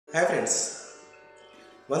Hi friends,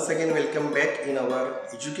 once again welcome back in our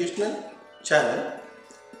educational channel,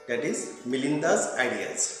 that is Milinda's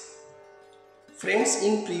Ideas. Friends,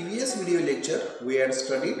 in previous video lecture we had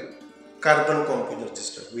studied carbon compound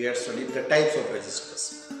resistor. We had studied the types of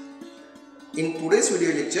resistors. In today's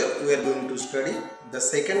video lecture we are going to study the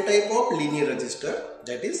second type of linear resistor,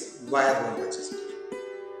 that is wire wound resistor.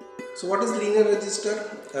 So what is linear resistor?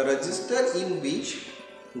 A resistor in which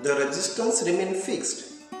the resistance remain fixed.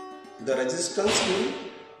 The resistance will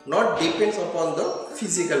not depends upon the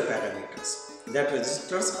physical parameters. That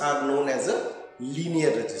resistors are known as a linear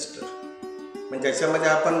resistor. म्हणजे याच्यामध्ये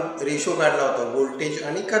आपण ratio काढला होता voltage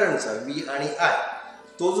आणि करंटचा V आणि I.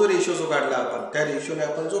 तो जो रेशो जो काढला आपण त्या रेशोने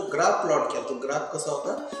आपण जो ग्राफ प्लॉट केला तो ग्राफ कसा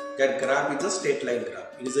होता? That graph is a straight line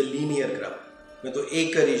graph. It is a linear graph. म्हणजे तो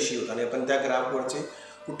एक रेषीय होता आणि आपण त्या ग्राफवरचे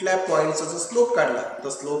कुठल्या पॉइंटचा जो स्लोप काढला तर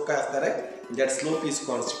स्लोप काय असणार आहे? That slope is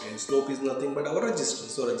constant. Slope is nothing but our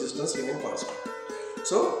resistance. So resistance remain constant.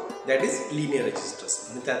 So that is linear resistors.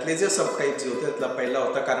 आणि त्यातले जे सब टाइप जे होते त्यातला पहिला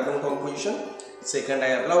होता कार्बन कॉम्पोजिशन, सेकंड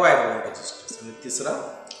आहे आपला वायर वूंड रेजिस्टर्स आणि तिसरा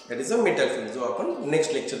that is a metal film जो आपण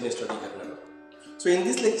नेक्स्ट लेक्चरमध्ये स्टडी करणार आहोत. So in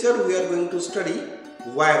this lecture we R going to study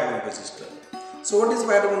wire wound resistor. So what is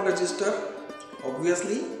wire wound resistor?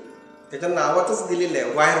 Obviously त्याच्या नावातच दिलेलं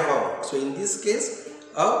आहे wire wound. So in this case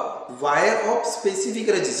a wire of specific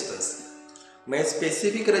resistance. म्हणजे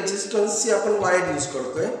specific रेजिस्टन्सची आपण wire use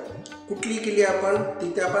करतोय. कुठली केली आपण?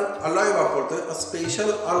 तिथे आपण अलॉय वापरतोय. A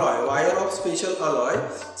special alloy, wire of special alloy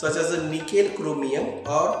such as a nickel, chromium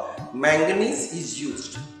और मॅंगनीज इज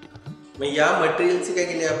यूज्ड. म्हणजे या मटेरियलची काय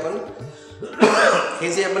केली आपण?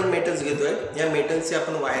 हे जे आपण मेटल्स घेतोय या मेटल्सची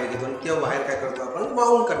आपण वायर घेतो आणि त्या वायर काय करतो आपण?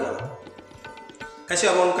 वाउंड करणार आहोत.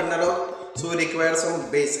 कशा वाउंड करणार आहोत? So require some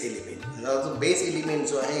base element. जो बेस एलिमेंट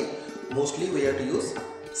जो आहे mostly we have to use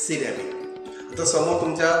ceramic. आता समोर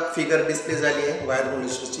तुमच्या फिगर डिस्प्ले झाली आहे wire wound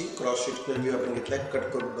रेजिस्टरची. Cross sectional view आपण घेतलाय. कट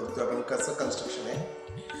करून बघतो आपण कसं कन्स्ट्रक्शन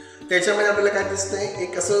आहे. त्याच्यामध्ये आपल्याला काय दिसतंय?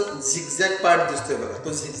 एक असं झिगझॅग पार्ट दिसतोय बघा.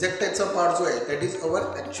 तो झिगझॅग टाईपचा पार्ट जो आहे that is our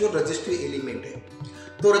actual resistive element आहे.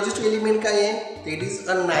 तो रेजिस्टिव्ह एलिमेंट काय आहे? It is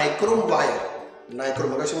a nichrome wire.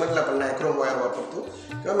 Nichrome मग अशी म्हटलं आपण नायक्रोम वायर वापरतो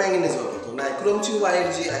किंवा मॅंगनीज वापरतो. नायक्रोमची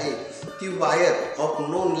वायर जी आहे ती वायर ऑफ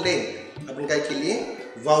नोन लेंथ आपण काय केली आहे?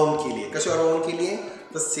 वाउंड केली आहे. कशावर वाउंड केली आहे?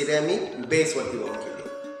 तर सिरॅमिक बेसवरती वाउंड केली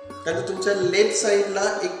आहे. कारण तुमच्या लेफ्ट साईडला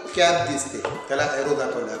एक कॅप दिसते, त्याला एरो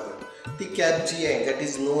दाखवला आपण. ती कॅप जी आहे that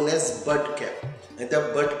is non age but cap आणि त्या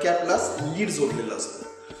बट कॅपलाच लीड जोडलेलं असतं.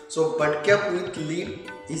 So but cap with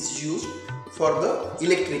lead is use for the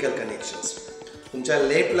electrical connections. तुमच्या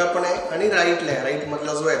लेफ्टला पण आहे आणि राईटला आहे.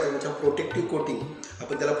 राईटमधला जो आहे तो तुमच्या प्रोटेक्टिव्ह कोटिंग,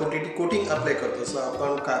 आपण त्याला प्रोटेक्टिव्ह कोटिंग अप्लाय करतो. सो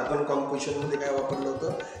आपण कार्बन कॉम्पोजिशनमध्ये काय वापरलं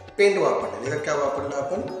होतं? पेंट वापरलं. काय वापरलं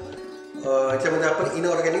आपण? याच्यामध्ये आपण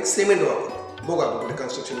इनऑर्गॅनिक सिमेंट वापरतो. बघा पुढे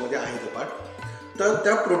कन्स्ट्रक्शनमध्ये आहे तो पार्ट. तर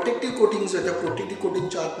त्या प्रोटेक्टिव्ह कोटिंग जो आहे त्या प्रोटेक्टिव्ह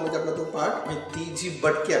कोटिंगच्या आतमध्ये आपला तो पार्ट म्हणजे ती जी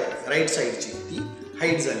बटकॅप राईट साईडची ती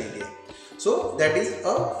हाईट झालेली आहे. So that is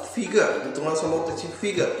a figure. तुम्हाला समोर त्याची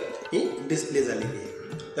फिगर ही डिस्प्ले झालेली आहे.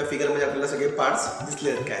 त्या फिगरमध्ये आपल्याला सगळे पार्ट्स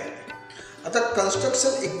दिसले आहेत काय. आता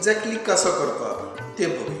कन्स्ट्रक्शन एक्झॅक्टली कसं करतो आपण ते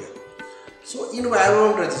बघूया. So in wire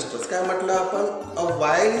wound resistors काय म्हटलं आपण? A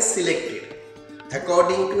wire is selected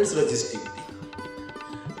according to it's resistivity.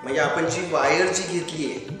 म्हणजे आपण जी वायर जी घेतली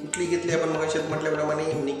आहे कुठली घेतली आपण मग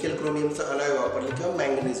म्हटल्याप्रमाणे निकेल क्रोमियमचं अलॉय वापरले किंवा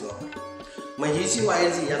मॅंगनीज वापरले. मग ही जी वायर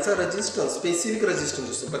जी याचा रेजिस्टन्स स्पेसिफिक रेजिस्टन्स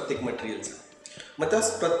असतो प्रत्येक मटेरियलचा. मग त्या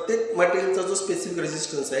प्रत्येक मटेरियलचा जो स्पेसिफिक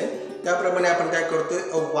रेजिस्टन्स आहे त्याप्रमाणे आपण काय करतोय?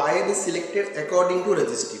 A wire is selected according to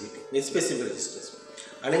resistivity म्हणजे स्पेसिफिक रेजिस्टन्स.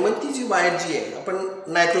 आणि मग ती जी वायर जी आहे आपण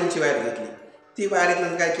नायक्रोमची वायर घेतली. ती वायर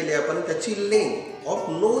घेतल्यानंतर काय केली आपण? त्याची लेंथ ऑफ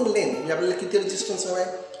नोन लेंथ म्हणजे आपल्याला किती रेजिस्टन्स हवा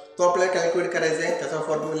आहे तो आपल्याला कॅल्क्युलेट करायचा आहे. त्याचा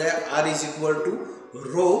फॉर्म्युला आहे R is equal to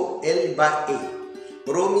rho L by A.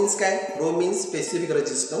 Row means काय? Row means specific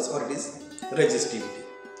resistance or it is resistivity.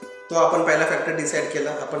 तो आपण पहिला फॅक्टर डिसाईड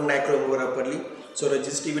केला. आपण नायक्रोमवर वापरली. सो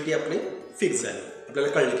रेजिस्टिव्हिटी आपली फिक्स झाली.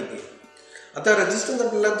 आपल्याला कळली किती आहे. आता रेजिस्टन्स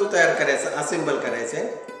आपल्याला जो तयार करायचा असेंबल करायचा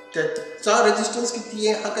आहे त्याचा रेजिस्टन्स किती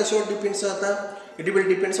आहे हा कशावर डिपेंड्स आता? It will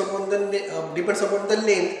depends upon the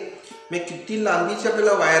length. म्हणजे किती लांबीची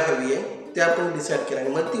आपल्याला वायर हवी आहे ते आपण डिसाईड केलं आणि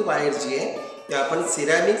मग ती वायर जी आहे ते आपण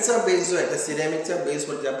सिरॅमिकचा बेस जो आहे त्या सिरॅमिकच्या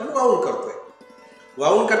बेसवरती आपण वाउंड करतोय.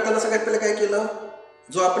 वाउंड करताना सगळ्यात पहिलं काय केलं?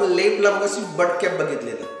 जो आपण लेफ्टला मग बट कॅप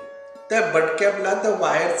बघितलेलं त्या बटकॅपला त्या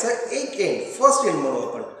वायरचा एक एंड फर्स्ट एंड म्हणू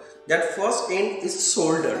आपण. That first end is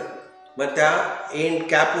soldered. मग त्या एंड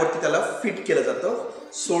कॅपवरती त्याला फिट केलं जातं,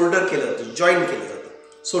 सोल्डर केलं जातं, जॉईन केलं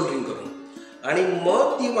जातं सोल्डरिंग करून. आणि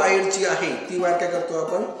मग ती वायर जी आहे ती वायर काय करतो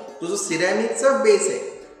आपण? तो जो सिरॅमिकचा बेस आहे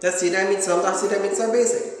त्या सिरॅमिकचा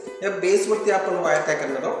बेस आहे या बेसवरती आपण वायर काय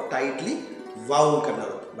करणार आहोत? टाईटली वाउंड करणार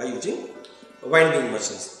आहोत बाय युजिंग वाइंडिंग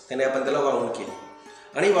मशीन्स, त्याने आपण त्याला वाउंड केली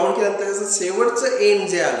आणि वाउंड केल्यानंतर त्याचं शेवटचं एंड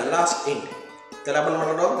जे आलं, लास्ट एंड, त्याला आपण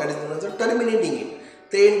म्हणणार आहोत that is non age terminating end.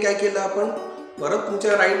 ते एंड काय केलं आपण, परत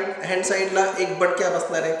तुमच्या राईट हँड साईडला एक बट कॅप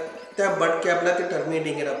असणार आहे, त्या बट कॅपला ते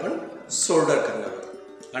टर्मिनेटिंग एंड आपण सोल्डर करणार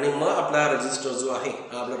आहोत आणि मग आपला रजिस्टर जो आहे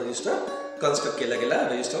हा आपला रजिस्टर कन्स्ट्रक्ट केला गेला,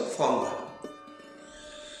 रजिस्टर फॉर्म झाला.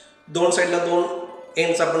 दोन साईडला दोन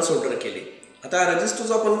एंड्स आपण सोल्डर केले. आता रजिस्टर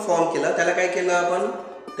जो आपण फॉर्म केला त्याला काय केलं आपण,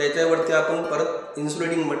 त्याच्यावरती आपण परत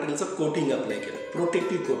इन्सुलेटिंग मटेरियलचं कोटिंग अप्लाय केलं,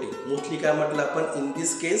 प्रोटेक्टिव्ह कोटिंग. मोस्टली काय म्हटलं आपण, in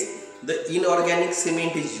this case the inorganic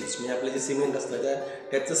cement is use. म्हणजे आपलं जे सिमेंट असतं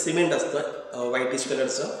त्याचं सिमेंट असतं व्हाईटिश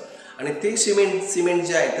कलरचं आणि ते सिमेंट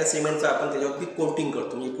जे आहे त्या सिमेंटचं आपण त्याच्यावरती कोटिंग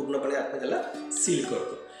करतो, म्हणजे पूर्णपणे आपण त्याला सील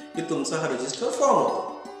करतो की तुमचा हा रजिस्टर फॉर्म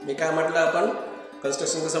होतो. मी काय म्हटलं आपण,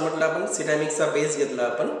 कन्स्ट्रक्शन कसं म्हटलं आपण, सिरॅमिकचा बेस घेतला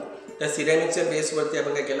आपण. त्या सिरॅमिकच्या बेसवरती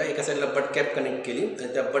आपण काय केलं, एका साईडला बट कॅप कनेक्ट केली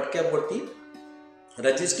आणि त्या but कॅपवरती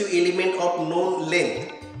resistive element of non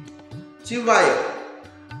length ची वायर,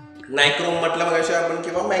 नायक्रोम म्हटलं मग अशा आपण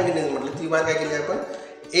किंवा मॅंगनीज म्हटलं, ती वायर काय केली आपण,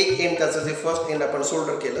 एक एंड त्याचं जे फर्स्ट एंड आपण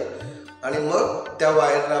सोल्डर केलं आणि मग त्या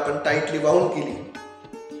वायरला आपण टाईटली वाउंड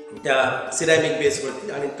केली त्या सिरॅमिक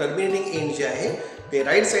बेसवरती आणि टर्मिनेटिंग एंड जे आहे ते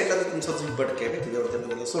राईट साईडला तर तुमचा जो बट कॅप आहे त्याच्यावरती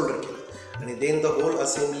आपण सोल्डर केलं आणि then the hole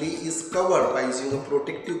assembly is covered by using a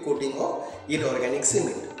protective coating of inorganic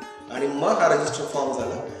cement. आणि मग हा रजिस्टर फॉर्म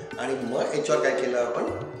झाला आणि मग याच्यावर काय केलं आपण,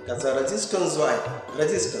 त्याचा रेजिस्टन्स जो आहे,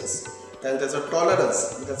 रेजिस्टन्स त्यानंतर त्याचं टॉलरन्स,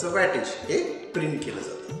 त्याचं वॅटेज हे प्रिंट केलं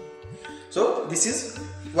जातं. So this is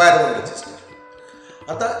wire wound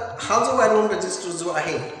register. आता हा जो वायर वूंड रजिस्टर जो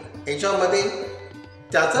आहे याच्यामध्ये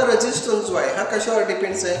त्याचा रेजिस्टन्स जो आहे हा कशावर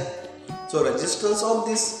डिपेंड्स आहे. So resistance of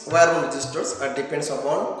this wire wound resistors are depends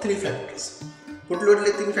upon 3 factors. कुठले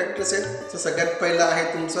कुठले 3 फॅक्टर्स आहेत. तर सगळ्यात पहिला आहे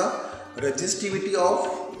तुमचा resistivity of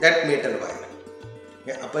that metal wire.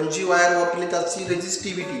 आपण जी वायर वापरली त्याची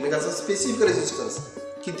रेजिस्टिव्हिटी म्हणजे त्याचा स्पेसिफिक रेजिस्टन्स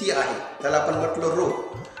किती आहे त्याला आपण म्हटलं रो.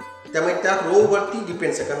 त्यामुळे त्या रोवरती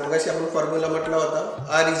डिपेंड्स आहे, कारण मगाशी आपण फॉर्म्युला म्हटला होता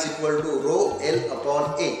R is equal to rho L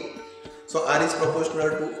upon A. So R is proportional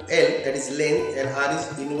to L that is length and R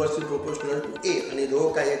is inversely proportional to ए आणि रो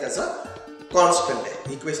काय आहे त्याचा कॉन्स्टंट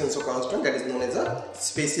आहे, इक्वेशनचं constant that is non as a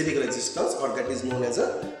specific resistance और that is non as a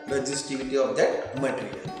resistivity of that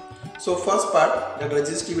material. So first part the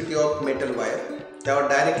resistivity of metal wire त्यावर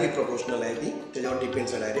directly proportional आहे, ती त्याच्यावर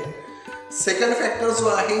डिपेंड्स आहे डायरेक्ट. सेकंड फॅक्टर जो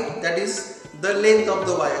आहे that is the length of the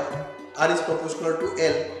wire, R is proportional to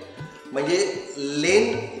L. म्हणजे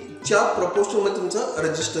लेंथच्या प्रोपोर्शनमध्ये तुमचं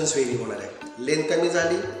resistance very होणार आहे. लेंथ कमी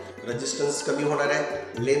झाली रेजिस्टन्स कमी होणार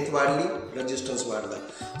आहे, लेंथ वाढली रेजिस्टन्स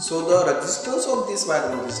वाढला. So the resistance of this wire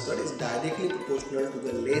wound resistor is directly proportional to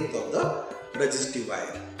the length of the resistive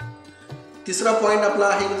wire. तिसरा पॉईंट आपला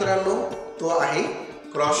आहे मित्रांनो, तो आहे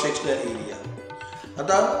क्रॉस सेक्शनल एरिया.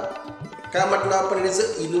 आता काय म्हटलं आपण, it is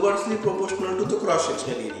inversely proportional to the cross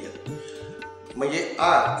sectional area. म्हणजे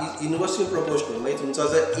आर इज इनवर्सली प्रोपोर्शनल, म्हणजे तुमचा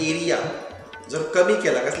जर एरिया जर कमी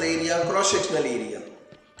केला, कसला एरिया, क्रॉस सेक्शनल एरिया,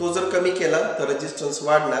 तो जर कमी केला तर रेजिस्टन्स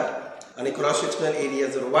वाढणार आणि क्रॉस सेक्शनल एरिया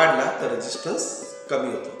जर वाढला तर रेजिस्टन्स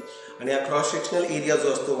कमी होतो. आणि हा क्रॉस सेक्शनल एरिया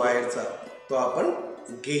जो असतो वायरचा तो आपण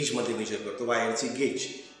गेजमध्ये मेजर करतो, वायरची गेज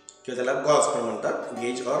किंवा त्याला गॉज पण म्हणतात,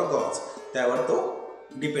 गेज और गॉज, त्यावर तो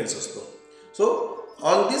डिपेंड्स असतो. So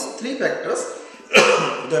on this 3 factors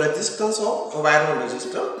the resistance of wire wound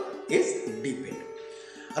resistor is depend.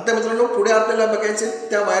 आता मित्रांनो पुढे आपल्याला बघायचे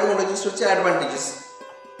त्या वायर वूंड रेजिस्टरचे ॲडव्हान्टेजेस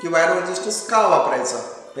की वायर वूंड रेजिस्टर्स का वापरायचा,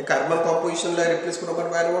 कार्बन कॉम्पोजिशनला रिप्लेस करून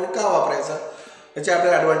आपण वायर वूंड का वापरायचा, याचे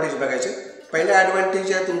आपल्याला ॲडव्हान्टेज बघायचे. पहिला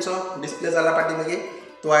ॲडव्हान्टेज आहे तुमचा डिस्प्ले झाला पाठीमागे,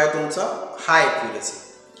 तो आहे तुमचा हाय ॲक्युरेसी.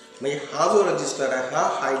 म्हणजे हा जो रजिस्टर आहे हा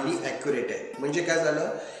हायली ॲक्युरेट आहे. म्हणजे काय झालं,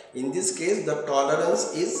 in this case the tolerance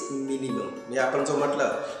is minimum. म्हणजे आपण जो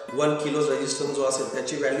म्हटलं 1 किलो रेजिस्टन्स जो असेल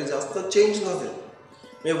त्याची व्हॅल्यू जास्त चेंज नसेल.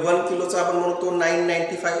 म्हणजे 1 किलोचा आपण म्हणतो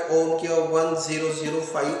 995 ओम किंवा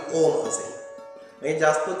 1005 ओम असेल. म्हणजे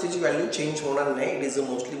जास्त त्याची व्हॅल्यू चेंज होणार नाही. इट इज अ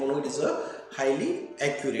मोस्टली म्हणून it is a highly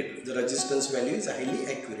accurate, the resistance value is highly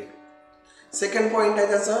accurate. Second point आहे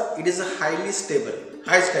त्याचा, it is a highly stable,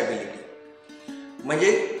 high stability.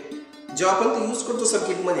 म्हणजे जेव्हा आपण ते यूज करतो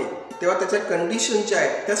सर्किटमध्ये तेव्हा त्याच्या कंडिशन ज्या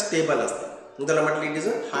आहेत त्या स्टेबल असतात. त्याला म्हटलं it is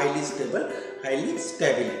a highly stable, highly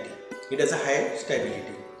stability, it is a high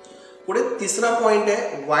stability. पुढे तिसरा पॉईंट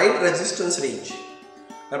आहे वाईड रेजिस्टन्स रेंज.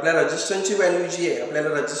 आपल्या रेजिस्टन्सची व्हॅल्यू जी आहे,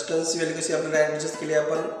 आपल्याला रेजिस्टन्सची व्हॅल्यू कशी आपल्याला ॲडजस्ट केली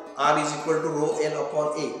आपण, R is equal to rho L upon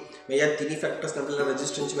ए. म्हणजे या तिन्ही फॅक्टर्सने आपल्याला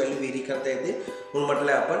रेजिस्टन्सची व्हॅल्यू व्हेरी करता येते. म्हणून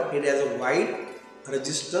म्हटलं आपण it has a wide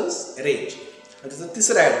resistance range. त्याचा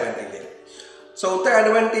तिसरा ॲडव्हान्टेज आहे. चौथा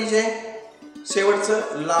ॲडव्हान्टेज आहे शेवटचं,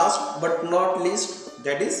 last but not list,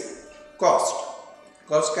 that is cost.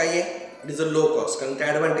 Cost काय आहे, it is a low cost, कारण ते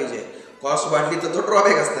ॲडव्हान्टेज आहे. कॉस्ट वाढली तर तो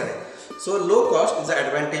ड्रॉबॅक असणार आहे. So low cost is the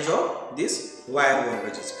advantage of this wire wound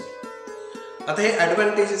resistor. आता हे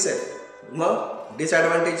ॲडव्हान्टेजेस आहेत, मग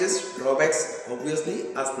डिसॲडव्हान्टेजेस ड्रॉबॅक्स ऑब्विसली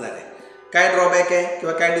असणार आहे. काय ड्रॉबॅक आहे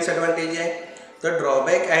किंवा काय डिसॲडव्हान्टेज आहे? तर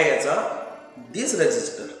ड्रॉबॅक आहे याचा, दिस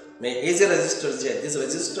रजिस्टर म्हणजे हे जे रजिस्टर्स जे आहेत, दिस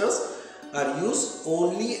resistors are use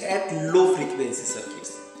only at low frequency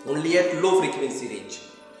circuits, only at low frequency range.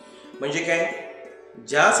 म्हणजे काय,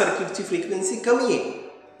 ज्या सर्किटची फ्रिक्वेन्सी कमी आहे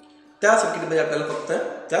त्या सर्किटमध्ये आपल्याला फक्त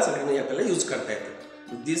त्या सर्किटमध्ये आपल्याला यूज करता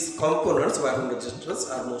येतं. दिस components wire wound resistors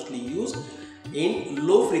R mostly use in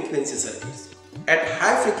low frequency circuits. At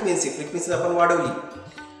high frequency आपण वाढवली,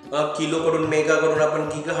 किलोकडून मेगाकडून आपण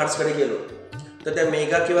गिगा हार्ट्सकडे गेलो, तर त्या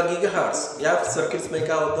मेगा किंवा गिगा हार्ट्स या सर्किट्समध्ये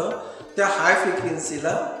काय होतं, त्या हाय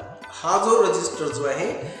फ्रिक्वेन्सीला हा जो रजिस्टर जो आहे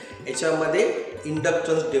याच्यामध्ये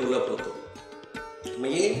इंडक्टन्स डेव्हलप होतो.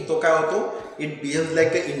 म्हणजे तो काय होतो, it behaves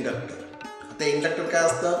like a inductor. आता इंडक्टर काय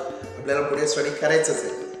असतं आपल्याला पुढे स्टडी करायचंच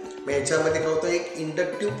आहे. मग याच्यामध्ये काय होतं, एक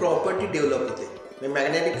इंडक्टिव्ह प्रॉपर्टी डेव्हलप होते, म्हणजे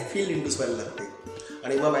मॅग्नेटिक फील्ड इंड्यूस व्हायला लागते.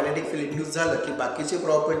 आणि मग मॅग्नेटिक फील्ड इंड्यूस झालं की बाकीचे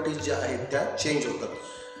प्रॉपर्टीज ज्या आहेत त्या चेंज होतात.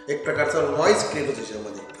 एक प्रकारचा नॉईज क्रिएट होतो,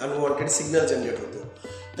 त्याच्यामध्ये अनवॉन्टेड सिग्नल जनरेट होतो.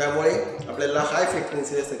 त्यामुळे आपल्याला हाय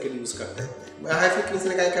फ्रिक्वेन्सीला सर्किट यूज करता येत नाही. मग हाय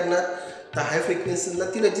फ्रिक्वेन्सीला काय करणार, तर हाय फ्रिक्वेन्सीला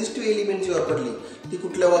ती रजिस्टिव्ह एलिमेंट जी वापरली ती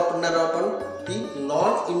कुठल्या वापरणार आपण, ती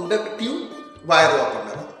नॉन इंडक्टिव्ह वायर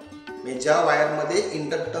वापरणार आहोत. म्हणजे ज्या वायरमध्ये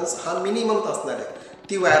इंडक्टन्स हा मिनिमम असणार आहे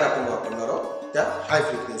ती वायर आपण वापरणार आहोत त्या हाय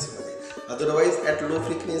फ्रिक्वेन्सीमध्ये. Otherwise at low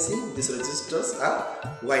frequency this resistors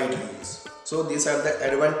are widely use. So this R the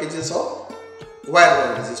advantages of wire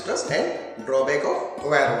wound resistors and drawback of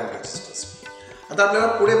wire wound resistors. आता आपल्याला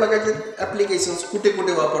पुढे बघायचे ॲप्लिकेशन्स कुठे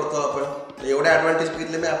कुठे वापरतो आपण. एवढे ॲडव्हान्टेज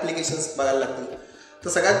बघितले, मी ॲप्लिकेशन्स बघायला लागतील. तर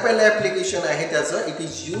सगळ्यात पहिलं ॲप्लिकेशन आहे त्याचं, it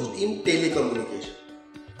is use in telecommunication.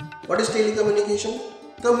 What is telecommunication?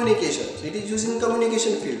 Communication. It is use in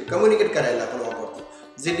communication field. Communicate करायला आपण वापरतो.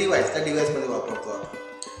 जे डिव्हाइस त्या डिव्हाइसमध्ये वापरतो आपण.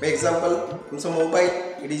 फॉर एक्झाम्पल तुमचा mobile,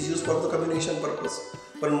 it is use for the communication purpose.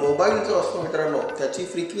 पण मोबाईल जो असतो मित्रांनो त्याची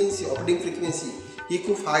फ्रिक्वेन्सी, ऑपरेटिंग फ्रिक्वेन्सी ही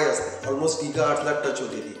खूप हाय असते, ऑलमोस्ट गिगा हार्ट्सला टच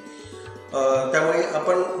होते ती. त्यामुळे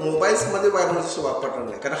आपण मोबाईल्समध्ये वायर वूंड रेजिस्टर वापरणार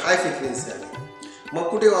नाही, कारण हाय फ्रिक्वेन्सी आहे. मग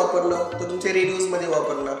कुठे वापरलं तर तुमच्या रेडिओजमध्ये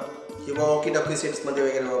वापरणार किंवा वॉकी टॉकी सेट्समध्ये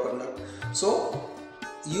वगैरे वापरणार. So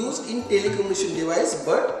use in telecommunication device,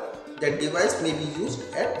 but that device may be use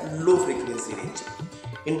at low frequency range.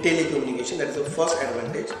 In telecommunication, that is the first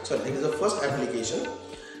advantage. Sorry, that is the first application.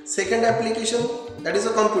 Second application, that is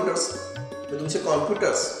the computers. म्हणजे तुमचे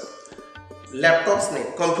computers, laptops नाही,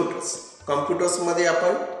 कॉम्प्युटर्समध्ये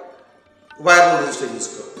आपण wire wound resistor use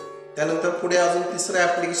करतो. त्यानंतर पुढे अजून तिसरं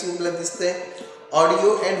application आपल्याला दिसतंय,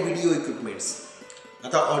 ऑडिओ अँड व्हिडिओ इक्विपमेंट्स.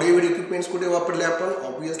 आता ऑडिओ व्हिडिओ इक्विपमेंट्स कुठे वापरले आपण,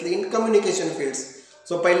 obviously in communication fields.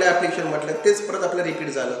 So पहिलं ॲप्लिकेशन म्हटलं तेच परत आपलं रिपीट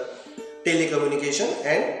झालं, टेलिकम्युनिकेशन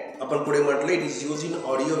अँड आपण पुढे म्हटलं it is use in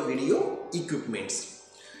audio video equipments.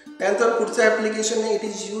 त्यानंतर पुढचं ॲप्लिकेशन आहे, it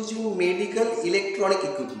is use in medical electronic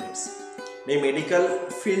equipments. म्हणजे मेडिकल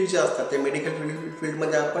फील्ड जे असतात त्या मेडिकल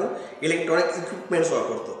फील्डमध्ये आपण इलेक्ट्रॉनिक इक्विपमेंट्स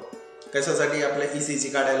वापरतो. कशासाठी, आपल्या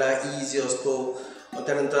ECG काढायला EEG असतो.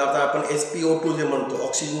 त्यानंतर आता आपण SpO2 जे म्हणतो,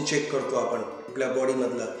 ऑक्सिजन चेक करतो आपण आपल्या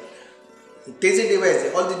बॉडीमधलं, ते जे डिव्हाइस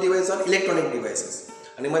आहे, all the device R electronic devices.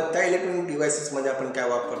 आणि मग त्या इलेक्ट्रॉनिक डिव्हाइसेसमध्ये आपण काय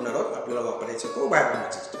वापरणार आहोत, आपल्याला वापरायचं तो वायर वूंड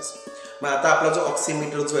रेजिस्टर्स. मग आता आपला जो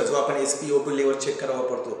ऑक्सिमीटर जो आहे, जो आपण SpO2 लेवल चेक करायला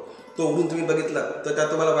वापरतो, तो उघडून तुम्ही बघितला तर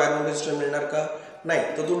त्यात तुम्हाला वायर वूंड रेजिस्टर मिळणार का? नाही.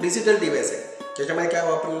 तर तो डिजिटल डिव्हाइस आहे, त्याच्यामध्ये काय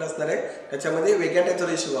वापरलेलं असणार आहे, त्याच्यामध्ये वेगळ्या टाईपचा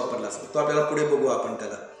रेजिस्टर वापरला असतो. तो आपल्याला पुढे बघू आपण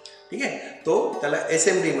त्याला. ठीक आहे, तो त्याला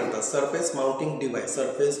SMD म्हणतात, surface mounting device,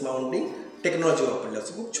 surface mounting technology वापरली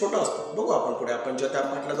असतो. खूप छोटा असतो, बघू आपण पुढे, आपण ज्या त्या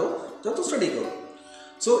पार्टला जाऊ तो स्टडी करू.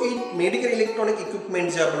 So in medical electronic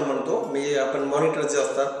equipment जे आपण म्हणतो, म्हणजे आपण मॉनिटर जे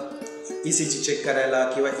असतात ECG चेक करायला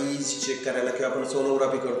किंवा EEG चेक करायला किंवा आपण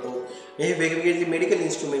सोनोग्राफी करतो, हे वेगवेगळे जे मेडिकल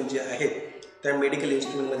इन्स्ट्रुमेंट जे आहेत त्या मेडिकल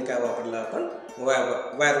इन्स्ट्रुमेंटमध्ये काय वापरलं आपण,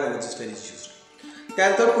 wire wound resistor is use.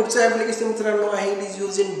 त्यानंतर पुढचं ॲप्लिकेशन मित्रांनो आहे, it is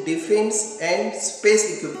use in defence and space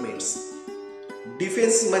equipments.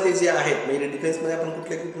 डिफेन्समध्ये जे आहेत, म्हणजे डिफेन्समध्ये आपण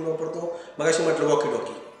कुठले इक्विपमेंट वापरतो, मग अशी म्हटलं walkie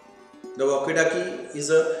talkie. The walkie-talkie is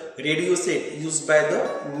a radio set used by the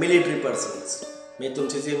military persons. म्हणजे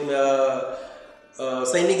तुमचे जे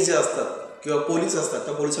सैनिक जे असतात किंवा पोलीस असतात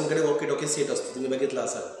त्या पोलिसांकडे वॉकी टॉकी सेट असतो, तुम्ही बघितलं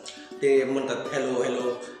असाल. ते म्हणतात hello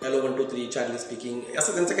hello hello 1 2 3 Charlie speaking,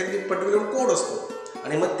 असं त्यांचा काहीतरी पर्टिक्युलर कोड असतो.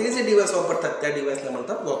 आणि मग ते जे डिव्हाइस वापरतात त्या डिव्हाइसला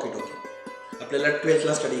म्हणतात वॉकी टॉकी. आपल्याला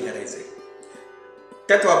 12th स्टडी करायचं आहे,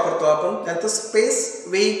 त्यात वापरतो आपण. त्यानंतर स्पेस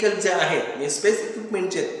व्हेकल जे आहेत, म्हणजे स्पेस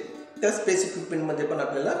इक्विपमेंट जे आहेत, त्या स्पेस इक्विपमेंटमध्ये पण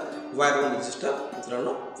आपल्याला वायर वूंड रेजिस्टर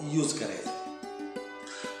मित्रांनो यूज करायचं.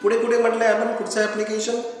 पुढे कुठे म्हटलं आहे आपण, पुढचं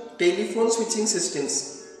application telephone switching systems.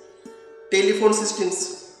 Telephone systems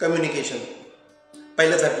communication,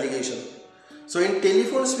 पहिलंच application. So in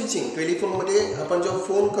telephone switching, टेलिफोनमध्ये आपण जेव्हा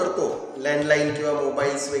फोन करतो लँडलाईन किंवा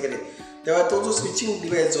मोबाईल्स वगैरे, तेव्हा तो जो स्विचिंग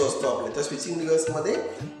डिव्हाइस जो असतो आपल्या, त्या स्विचिंग डिव्हाइसमध्ये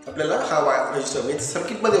आपल्याला हा वायर रजिस्टर म्हणजे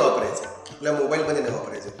सर्किटमध्ये वापरायचा, आपल्या मोबाईलमध्ये नाही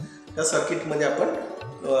वापरायचं. त्या सर्किटमध्ये आपण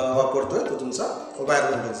वापरतोय तो तुमचा वायर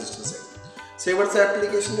वूंड रेजिस्टर्स आहे. शेवटचं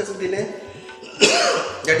ॲप्लिकेशन कसं दिले,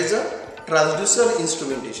 that is a transducer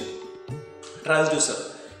instrumentation. Transducer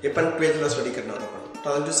हे पण 12th ला स्टडी करणार आहोत आपण.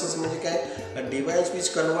 ट्रान्सड्यूसर्स म्हणजे काय, अ device which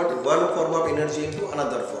convert one form of energy in to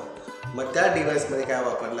another form. मग त्या डिव्हाइसमध्ये काय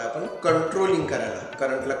वापरलं आपण, कंट्रोलिंग करायला,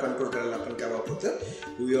 करंटला कंट्रोल करायला आपण काय वापरतो,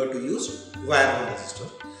 we have to use wire wound resistor.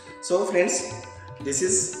 So friends, this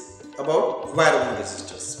is about wire wound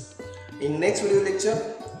resistors. In next video lecture,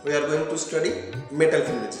 we are going to study metal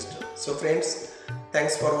film resistor. So friends,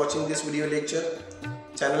 thanks for watching this video lecture.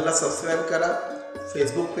 Channel ला subscribe करा,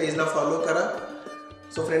 Facebook page ला follow करा.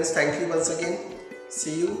 So friends, thank you once again.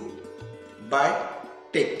 See you. Bye.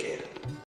 Take care.